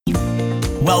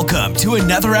Welcome to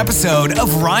another episode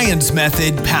of Ryan's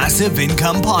Method Passive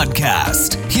Income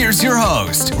Podcast. Here's your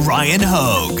host, Ryan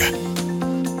Hogue.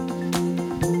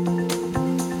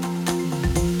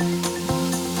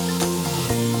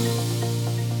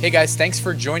 Hey guys, thanks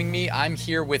for joining me. I'm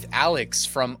here with Alex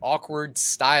from Awkward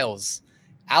Styles.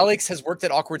 Alex has worked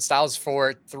at Awkward Styles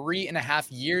for 3.5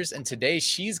 years, and today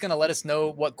she's going to let us know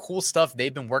what cool stuff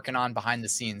they've been working on behind the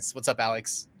scenes. What's up,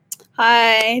 Alex?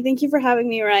 Hi, thank you for having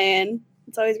me, Ryan.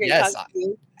 It's always great talking to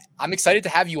you. I'm excited to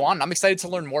have you on. I'm excited to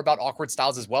learn more about Awkward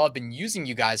Styles as well. I've been using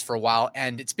you guys for a while,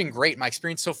 and it's been great. My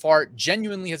experience so far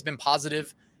genuinely has been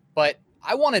positive, but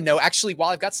I want to know, actually,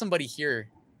 while I've got somebody here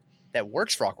that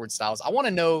works for Awkward Styles, I want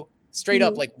to know straight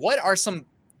up, like, what are some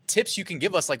tips you can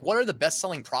give us? Like, what are the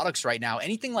best-selling products right now?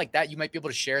 Anything like that you might be able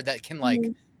to share that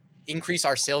can increase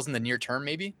our sales in the near term,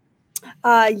 maybe?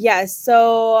 Yes.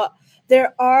 So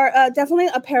there are definitely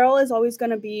apparel is always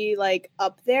going to be like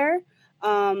up there.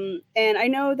 And I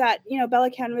know that, Bella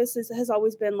Canvas has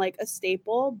always been like a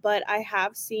staple, but I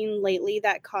have seen lately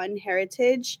that Cotton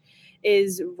Heritage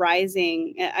is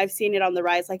rising. I've seen it on the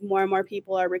rise. Like more and more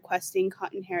people are requesting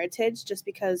Cotton Heritage just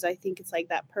because I think it's like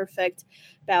that perfect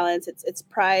balance. It's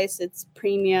price, it's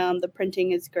premium, the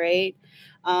printing is great.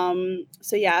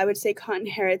 So yeah, I would say Cotton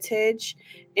Heritage,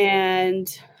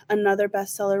 and another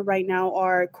bestseller right now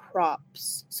are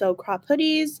crops. So crop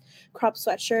hoodies, crop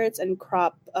sweatshirts, and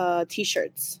crop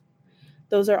t-shirts.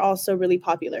 Those are also really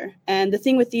popular. And the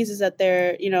thing with these is that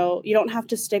they're, you don't have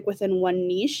to stick within one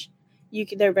niche.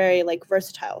 They're very like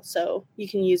versatile, so you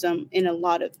can use them in a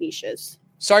lot of niches.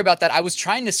 Sorry about that. I was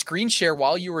trying to screen share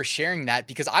while you were sharing that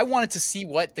because I wanted to see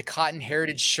what the Cotton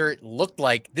Heritage shirt looked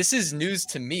like. This is news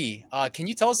to me. Can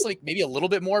you tell us like maybe a little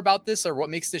bit more about this or what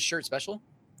makes this shirt special?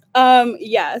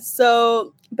 Yeah.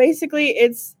 So basically,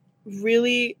 it's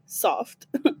really soft.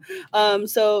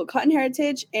 So Cotton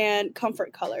Heritage and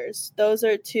Comfort Colors. Those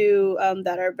are two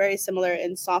that are very similar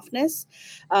in softness.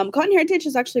 Cotton Heritage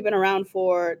has actually been around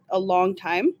for a long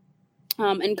time.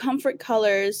 And Comfort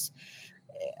Colors,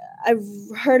 I've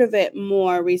heard of it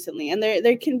more recently, and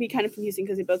they can be kind of confusing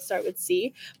because they both start with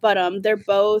C, but they're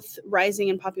both rising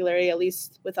in popularity, at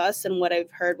least with us and what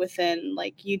I've heard within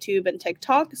like YouTube and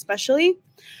TikTok, especially.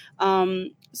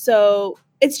 So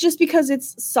it's just because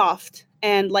it's soft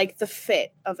and like the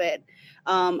fit of it.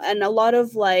 And a lot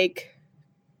of like,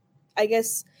 I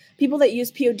guess people that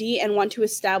use POD and want to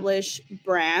establish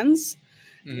brands,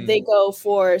 they go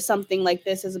for something like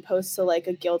this as opposed to like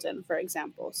a Gildan, for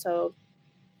example. So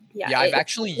yeah, I've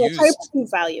actually used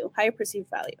higher perceived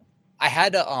value.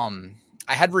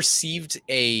 I had received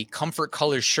a Comfort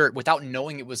Colors shirt without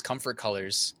knowing it was Comfort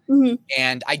Colors.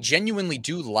 And I genuinely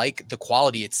do like the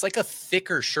quality. It's like a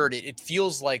thicker shirt. It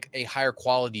feels like a higher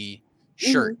quality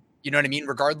shirt. You know what I mean?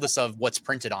 Regardless of what's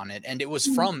printed on it. And it was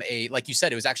from like you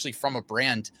said, it was actually from a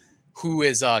brand who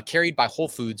is carried by Whole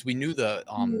Foods. We knew the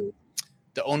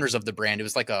owners of the brand. It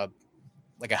was like a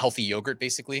healthy yogurt,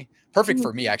 basically. Perfect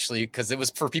for me, actually, because it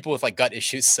was for people with like gut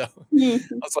issues. So I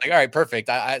was like, all right, perfect.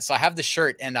 So I have the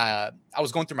shirt, and I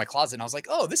was going through my closet, and I was like,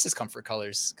 oh, this is Comfort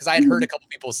Colors, because I had heard a couple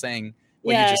people saying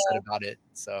what you just said about it.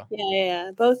 So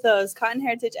yeah, both those, Cotton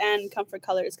Heritage and Comfort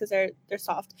Colors, because they're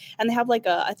soft, and they have like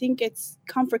I think it's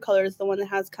Comfort Colors, the one that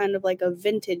has kind of like a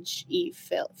vintage-y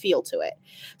feel to it.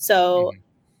 So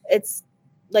it's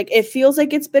like it feels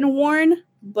like it's been worn,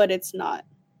 but it's not.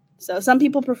 So some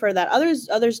people prefer that.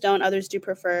 Others don't. Others do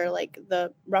prefer like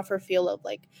the rougher feel of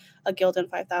like a Gildan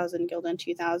 5000, Gildan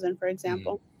 2000, for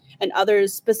example. And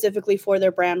others specifically for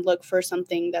their brand look for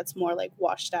something that's more like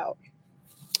washed out,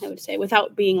 I would say,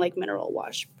 without being like mineral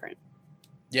wash print.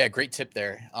 Yeah, great tip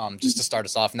there. Just to start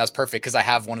us off. And that's perfect because I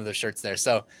have one of those shirts there.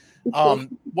 So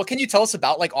what can you tell us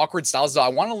about like Awkward Styles though? I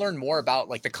want to learn more about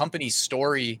like the company's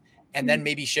story and then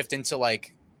maybe shift into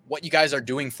like what you guys are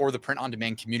doing for the print on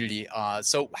demand community.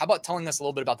 So how about telling us a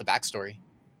little bit about the backstory?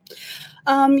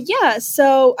 Yeah,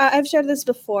 so I've shared this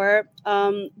before,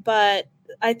 but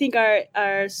I think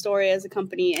our story as a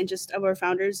company and just our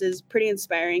founders is pretty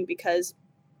inspiring because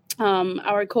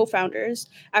our co-founders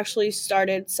actually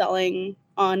started selling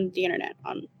on the internet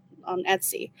on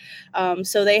Etsy.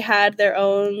 So they had their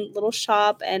own little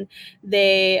shop and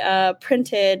they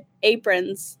printed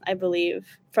aprons, I believe,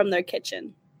 from their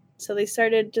kitchen. So they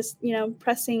started just,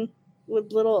 pressing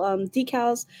with little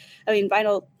decals.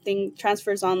 Vinyl thing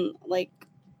transfers on like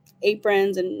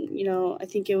aprons and, I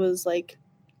think it was like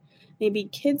maybe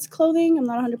kids clothing. I'm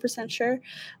not 100% sure.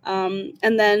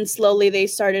 And then slowly they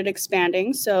started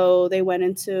expanding. So they went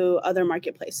into other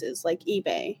marketplaces like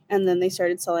eBay, and then they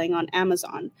started selling on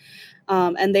Amazon.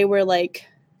 And they were like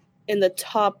in the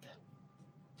top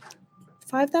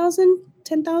 5,000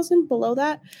 10,000 below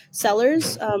that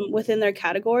sellers within their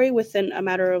category within a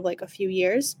matter of like a few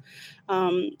years.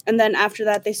 And then after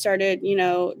that, they started,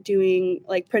 doing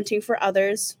like printing for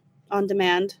others on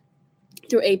demand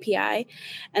through API.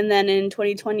 And then in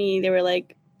 2020, they were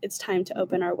like, it's time to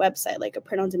open our website, like a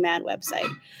print on demand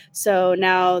website. So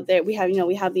now that we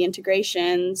have the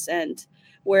integrations, and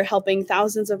we're helping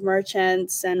thousands of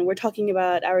merchants, and we're talking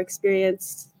about our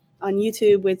experience on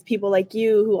YouTube with people like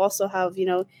you who also have,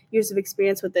 years of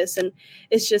experience with this. And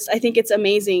it's just, I think it's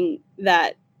amazing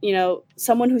that,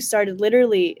 someone who started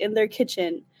literally in their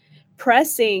kitchen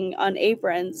pressing on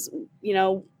aprons,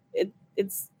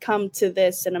 it's come to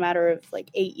this in a matter of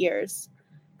like 8 years,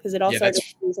 because it all started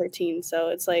in 2013. So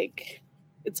it's like,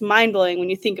 it's mind blowing when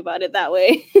you think about it that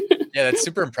way. Yeah, that's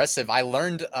super impressive. I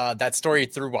learned that story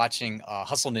through watching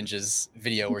Hustle Ninja's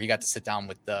video where he got to sit down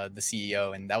with the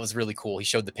CEO, and that was really cool. He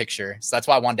showed the picture. So that's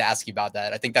why I wanted to ask you about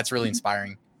that. I think that's really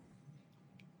inspiring.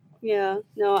 Yeah,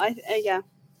 no,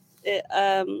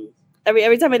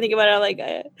 every time I think about it, I'm like,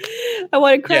 I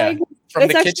want to cry. Yeah, from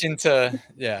the kitchen to,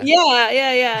 yeah.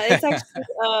 It's actually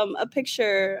a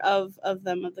picture of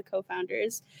them, of the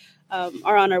co-founders,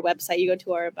 are on our website. You go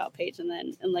to our about page, and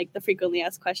then in like the frequently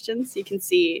asked questions, you can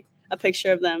see a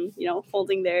picture of them,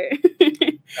 holding their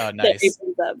oh, nice. their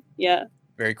aprons up. Yeah,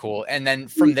 very cool. And then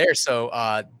from there, so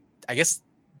I guess,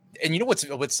 and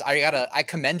what's I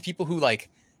commend people who like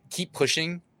keep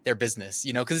pushing their business,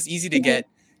 because it's easy to get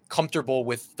comfortable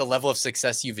with the level of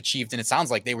success you've achieved. And it sounds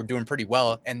like they were doing pretty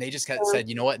well, and they just said,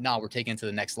 you know what, no, we're taking it to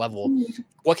the next level.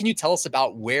 What can you tell us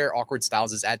about where Awkward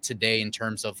Styles is at today in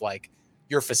terms of like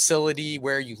your facility,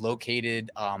 where are you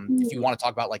located? If you want to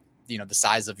talk about like, the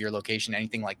size of your location,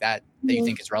 anything like that you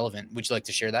think is relevant, would you like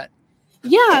to share that?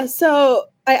 Yeah, so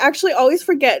I actually always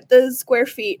forget the square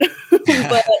feet,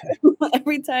 but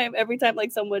every time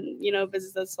like someone,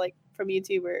 visits us like from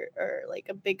YouTube or like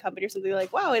a big company or something,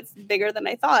 like, wow, it's bigger than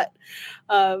I thought.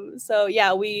 So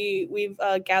yeah, we've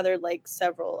gathered like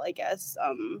several, I guess,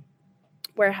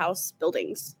 warehouse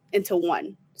buildings into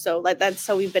one. So like that's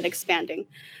how we've been expanding.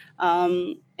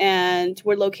 And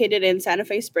we're located in Santa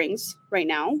Fe Springs right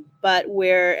now, but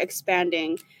we're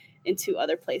expanding into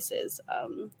other places.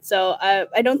 So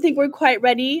I don't think we're quite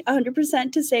ready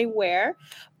 100% to say where,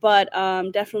 but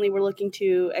definitely we're looking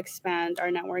to expand our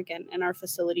network and our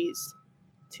facilities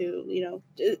to,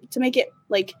 to make it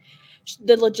like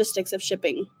the logistics of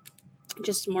shipping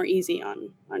just more easy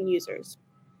on users.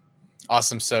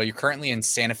 Awesome. So you're currently in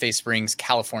Santa Fe Springs,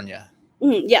 California.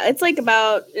 Yeah, it's like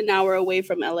about an hour away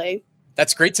from LA.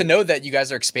 That's great to know that you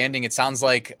guys are expanding. It sounds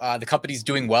like the company's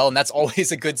doing well, and that's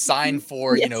always a good sign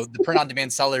for, Yes. The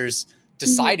print-on-demand sellers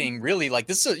deciding really like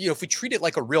this is, if we treat it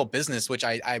like a real business, which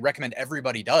I recommend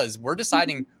everybody does, we're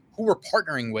deciding who we're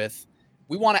partnering with.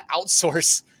 We want to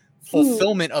outsource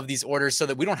fulfillment of these orders so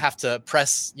that we don't have to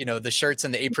press, the shirts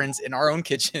and the aprons in our own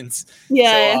kitchens.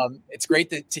 Yeah. So it's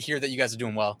great to hear that you guys are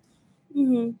doing well.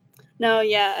 No,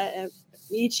 yeah.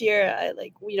 Each year,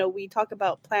 we talk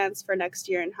about plans for next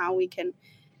year and how we can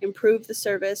improve the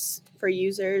service for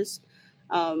users.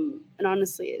 And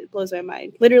honestly, it blows my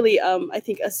mind. Literally, I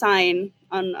think a sign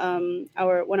on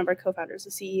one of our co-founders, the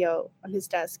CEO, on his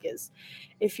desk is,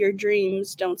 "If your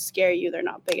dreams don't scare you, they're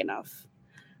not big enough."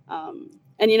 And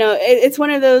it's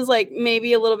one of those like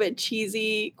maybe a little bit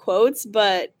cheesy quotes,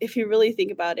 but if you really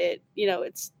think about it,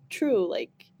 it's true.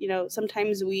 Like,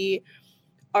 sometimes we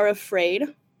are afraid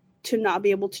to not be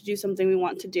able to do something we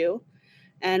want to do.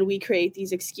 And we create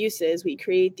these excuses, we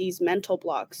create these mental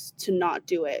blocks to not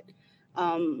do it.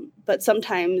 But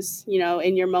sometimes,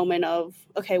 in your moment of,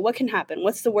 okay, what can happen?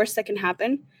 What's the worst that can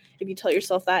happen? If you tell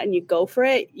yourself that and you go for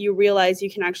it, you realize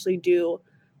you can actually do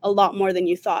a lot more than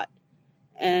you thought.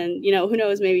 And, who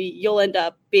knows, maybe you'll end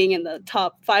up being in the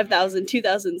top 5,000,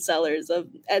 2,000 sellers of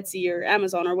Etsy or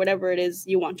Amazon or whatever it is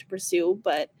you want to pursue.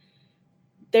 But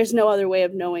there's no other way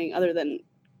of knowing other than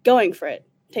going for it,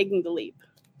 taking the leap.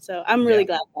 So I'm really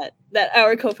glad that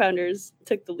our co-founders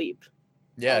took the leap.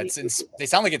 Yeah, they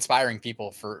sound like inspiring people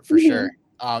for sure.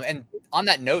 And on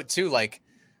that note too, like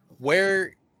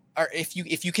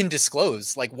if you can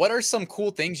disclose, like what are some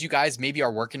cool things you guys maybe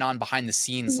are working on behind the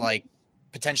scenes, like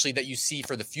potentially that you see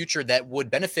for the future that would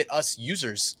benefit us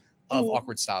users of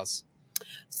Awkward Styles?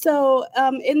 So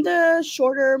in the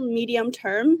shorter medium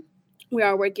term, we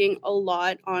are working a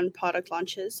lot on product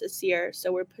launches this year,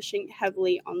 so we're pushing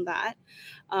heavily on that.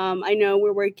 I know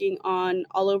we're working on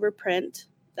all over print.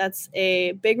 That's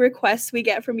a big request we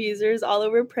get from users, all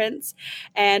over prints.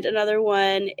 And another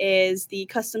one is the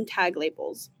custom tag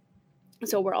labels.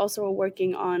 So we're also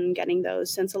working on getting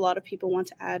those, since a lot of people want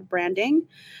to add branding.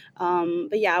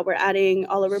 But yeah, we're adding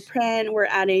all over print. We're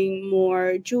adding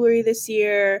more jewelry this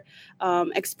year,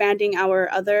 expanding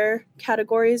our other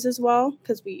categories as well,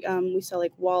 because we sell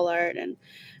like wall art, and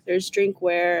there's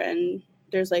drinkware, and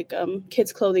there's like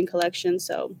kids clothing collection.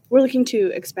 So we're looking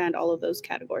to expand all of those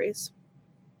categories.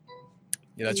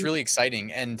 Yeah, that's really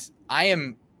exciting. And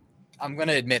I'm going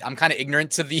to admit, I'm kind of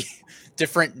ignorant to the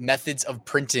different methods of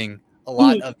printing a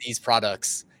lot of these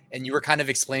products. And you were kind of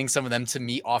explaining some of them to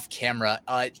me off camera.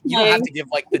 You don't have to give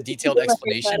like the detailed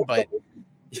explanation, but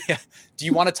yeah. Do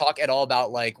you want to talk at all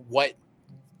about like what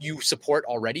you support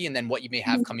already and then what you may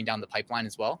have coming down the pipeline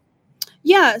as well?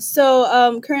 Yeah.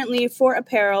 So currently for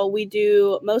apparel, we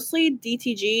do mostly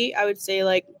DTG. I would say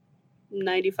like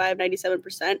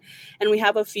 97%. And we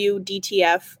have a few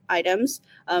DTF items.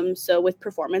 So with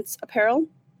performance apparel.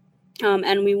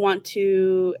 And we want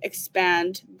to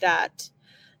expand that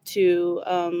to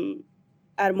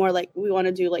add more, like we want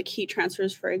to do like heat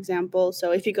transfers, for example.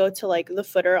 So if you go to like the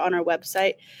footer on our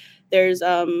website, there's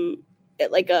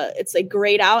it's like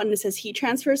grayed out and it says heat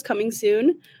transfers coming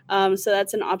soon. So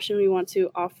that's an option we want to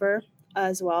offer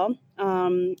as well.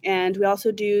 And we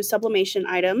also do sublimation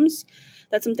items.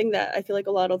 That's something that I feel like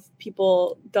a lot of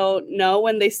people don't know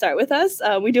when they start with us.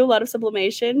 We do a lot of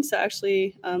sublimation. So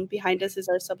actually behind us is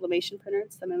our sublimation printer.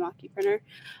 It's the Mimaki printer.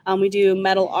 We do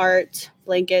metal art,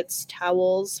 blankets,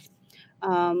 towels,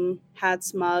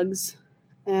 hats, mugs.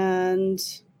 And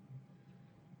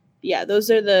yeah,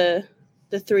 those are the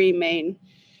three main,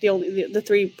 the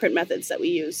three print methods that we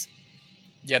use.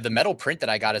 Yeah, the metal print that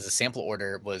I got as a sample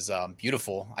order was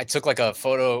beautiful. I took like a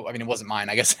photo. I mean, it wasn't mine.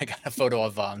 I guess I got a photo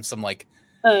of some like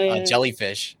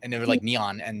jellyfish, and they were like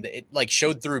neon, and it like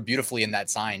showed through beautifully in that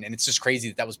sign. And it's just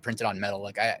crazy that was printed on metal.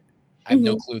 Like I have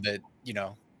no clue that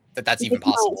that's even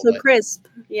possible. So crisp,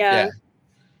 yeah.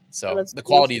 So the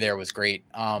quality there was great.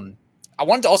 I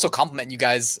wanted to also compliment you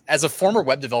guys as a former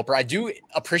web developer. I do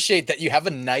appreciate that you have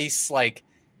a nice, like,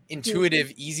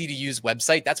 intuitive, easy to use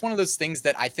website. That's one of those things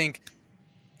that I think,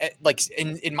 like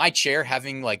in my chair,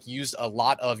 having like used a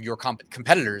lot of your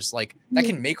competitors, like that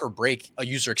can make or break a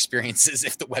user experiences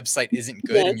if the website isn't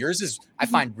good. And yours is, I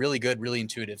find, really good, really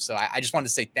intuitive. So I just wanted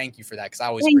to say thank you for that, because I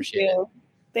always appreciate it.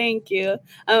 Thank you.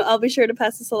 I'll be sure to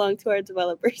pass this along to our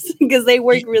developers because they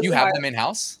work really hard. You have them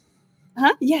in-house?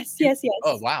 Huh? Yes.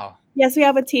 Oh, wow. Yes, we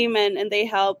have a team and they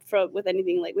help with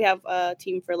anything. Like we have a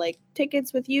team for like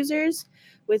tickets with users,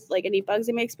 with like any bugs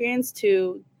they may experience,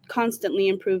 to constantly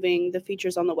improving the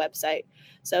features on the website.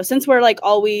 So since we're like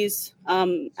always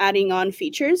adding on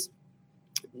features,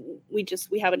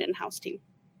 we have an in-house team.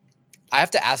 I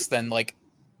have to ask then, like,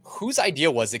 whose idea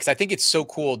was it? Because I think it's so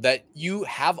cool that you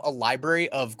have a library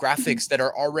of graphics that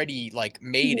are already like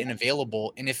made and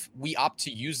available. And if we opt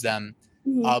to use them,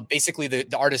 basically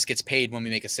the artist gets paid when we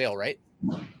make a sale, right?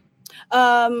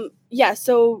 Yeah.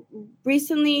 So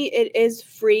recently it is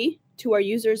free to our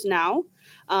users now.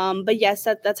 But yes,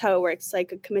 that's how it works,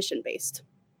 like a commission based.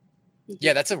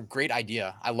 Yeah, that's a great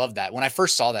idea. I love that. When I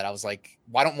first saw that, I was like,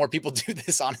 why don't more people do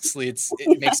this? Honestly,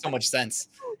 it makes so much sense.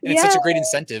 And it's such a great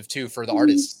incentive too for the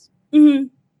artists.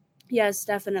 Yes,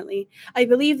 definitely. I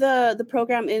believe the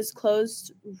program is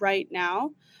closed right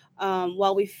now,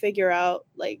 while we figure out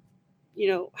like,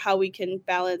 how we can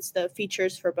balance the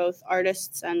features for both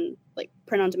artists and like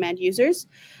print on demand users.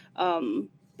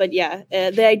 But yeah,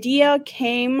 the idea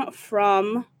came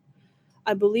from,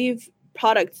 I believe,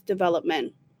 product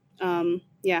development.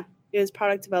 Yeah, it was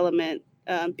product development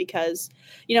because,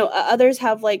 others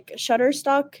have like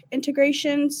Shutterstock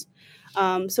integrations.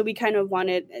 So we kind of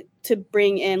wanted to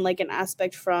bring in like an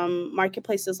aspect from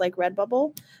marketplaces like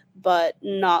Redbubble, but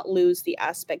not lose the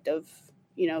aspect of,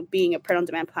 being a print on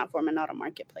demand platform and not a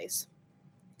marketplace.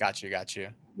 Got you.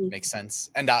 Makes sense.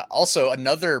 And also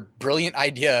another brilliant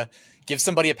idea, give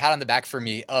somebody a pat on the back for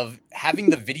me, of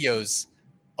having the videos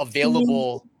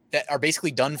available that are basically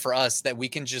done for us that we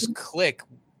can just click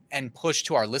and push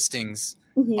to our listings.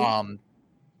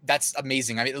 That's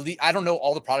amazing. I mean, I don't know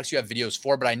all the products you have videos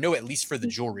for, but I know at least for the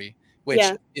jewelry, which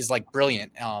is like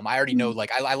brilliant. I already know,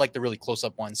 like, I like the really close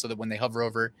up ones so that when they hover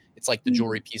over, it's like the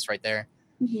jewelry piece right there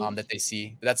that they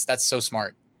see. That's so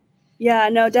smart. Yeah,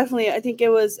 no, definitely. I think it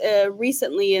was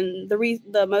recently in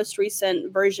the most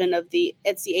recent version of the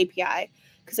Etsy API,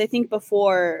 because I think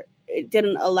before it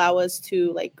didn't allow us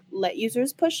to like let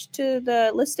users push to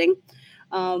the listing.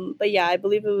 But yeah, I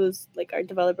believe it was like our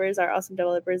awesome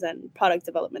developers and product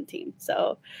development team.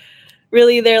 So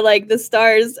really, they're like the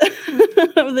stars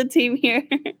of the team here.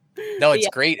 No, it's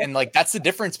great. And like, that's the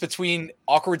difference between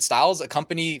Awkward Styles, a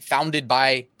company founded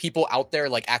by people out there,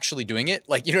 like actually doing it.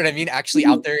 Like, you know what I mean? Actually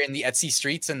out there in the Etsy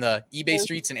streets and the eBay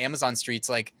streets and Amazon streets.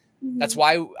 Like, that's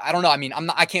why, I don't know. I mean,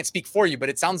 I can't speak for you, but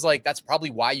it sounds like that's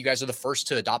probably why you guys are the first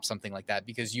to adopt something like that,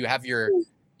 because you have your,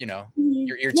 you know,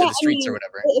 your ear to the streets or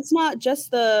whatever. It's not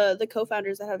just the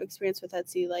co-founders that have experience with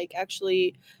Etsy. Like,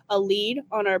 actually a lead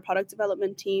on our product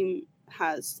development team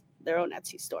has their own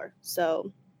Etsy store.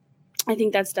 So I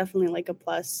think that's definitely like a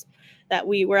plus, that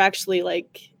we're actually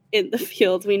like in the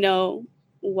field. We know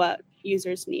what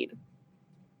users need.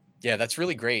 Yeah, that's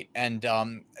really great. And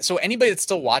so anybody that's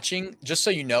still watching, just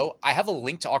so you know, I have a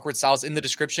link to Awkward Styles in the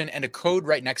description and a code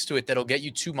right next to it that'll get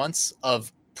you 2 months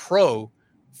of Pro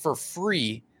for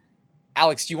free.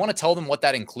 Alex, do you want to tell them what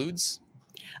that includes?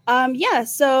 Yeah,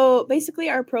 so basically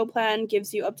our Pro plan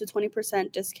gives you up to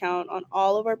 20% discount on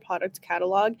all of our product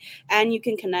catalog, and you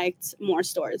can connect more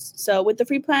stores. So with the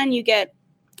free plan, you get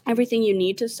everything you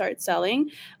need to start selling,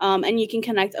 and you can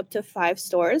connect up to 5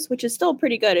 stores, which is still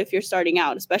pretty good if you're starting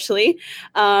out, especially.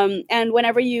 And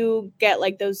whenever you get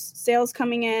like those sales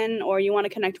coming in, or you want to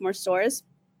connect more stores,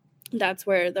 that's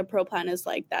where the Pro plan is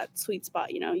like that sweet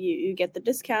spot. You know, you get the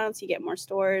discounts, you get more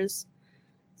stores.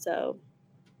 So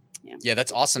yeah,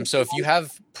 that's awesome. So if you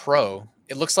have Pro,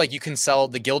 it looks like you can sell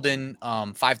the Gildan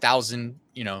 5000,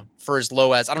 you know, for as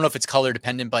low as, I don't know if it's color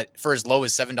dependent, but for as low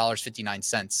as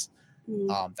 $7.59.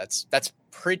 That's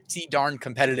pretty darn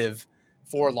competitive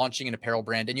for launching an apparel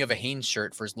brand. And you have a Hanes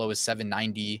shirt for as low as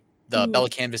 $7.90. The Bella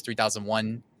Canvas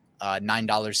 3001,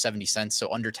 $9.70.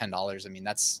 So under $10. I mean,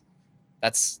 that's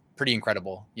pretty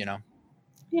incredible, you know?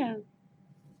 Yeah.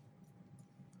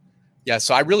 Yeah.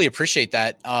 So I really appreciate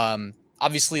that.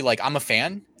 Obviously, like, I'm a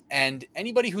fan, and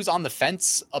anybody who's on the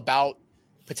fence about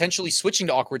potentially switching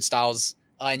to Awkward Styles,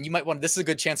 and you might want, this is a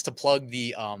good chance to plug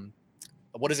the,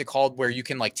 what is it called, where you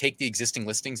can like take the existing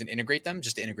listings and integrate them,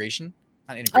 just integration,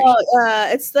 not integration.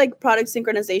 It's like product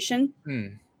synchronization.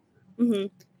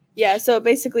 Yeah. So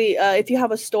basically, if you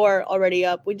have a store already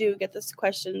up, we do get this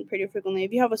question pretty frequently.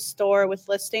 If you have a store with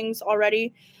listings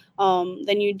already,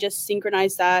 then you just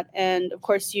synchronize that. And of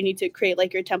course you need to create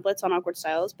like your templates on Awkward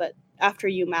Styles, but after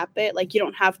you map it, like, you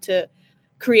don't have to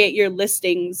create your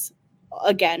listings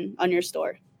again on your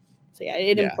store. So yeah,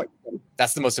 important.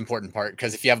 That's the most important part,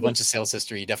 because if you have a bunch of sales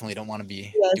history, you definitely don't want to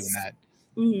be doing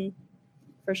that.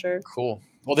 For sure. Cool.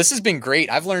 Well, this has been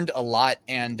great. I've learned a lot.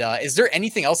 And is there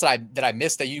anything else that I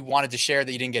missed that you wanted to share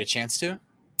that you didn't get a chance to?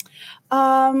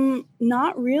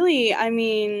 Not really. I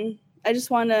mean, I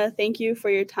just want to thank you for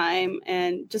your time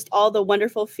and just all the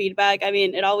wonderful feedback. I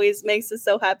mean, it always makes us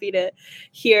so happy to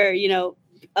hear, you know,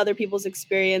 other people's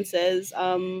experiences.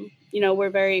 You know,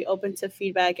 we're very open to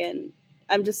feedback, and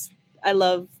I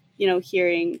love, you know,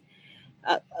 hearing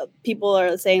people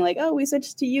are saying like, oh, we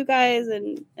switched to you guys,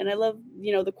 and I love,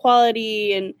 you know, the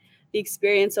quality and the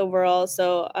experience overall.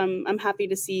 So I'm happy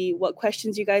to see what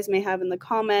questions you guys may have in the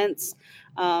comments,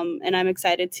 and I'm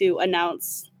excited to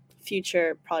announce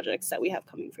future projects that we have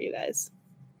coming for you guys.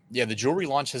 Yeah, the jewelry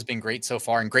launch has been great so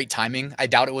far, and great timing. I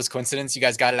doubt it was coincidence. You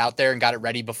guys got it out there and got it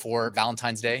ready before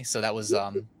Valentine's Day, so that was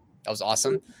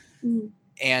awesome.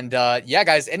 And yeah,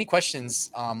 guys, any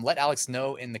questions, let Alex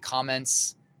know in the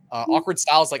comments. Awkward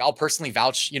Styles, like, I'll personally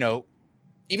vouch, you know,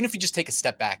 even if you just take a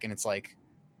step back and it's like,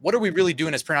 what are we really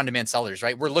doing as print on demand sellers,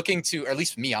 right? We're looking to, or at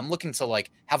least me, I'm looking to like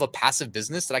have a passive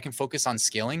business that I can focus on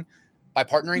scaling. By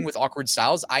partnering with Awkward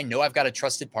Styles, I know I've got a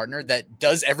trusted partner that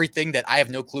does everything that I have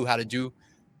no clue how to do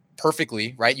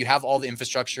perfectly, right? You have all the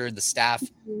infrastructure, the staff,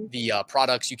 the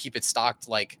products, you keep it stocked.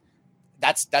 Like,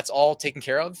 that's all taken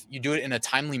care of. You do it in a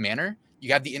timely manner.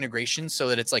 You have the integration so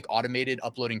that it's like automated,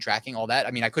 uploading, tracking, all that.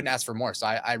 I mean, I couldn't ask for more. So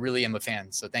I really am a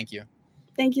fan. So thank you.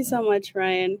 Thank you so much,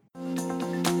 Ryan.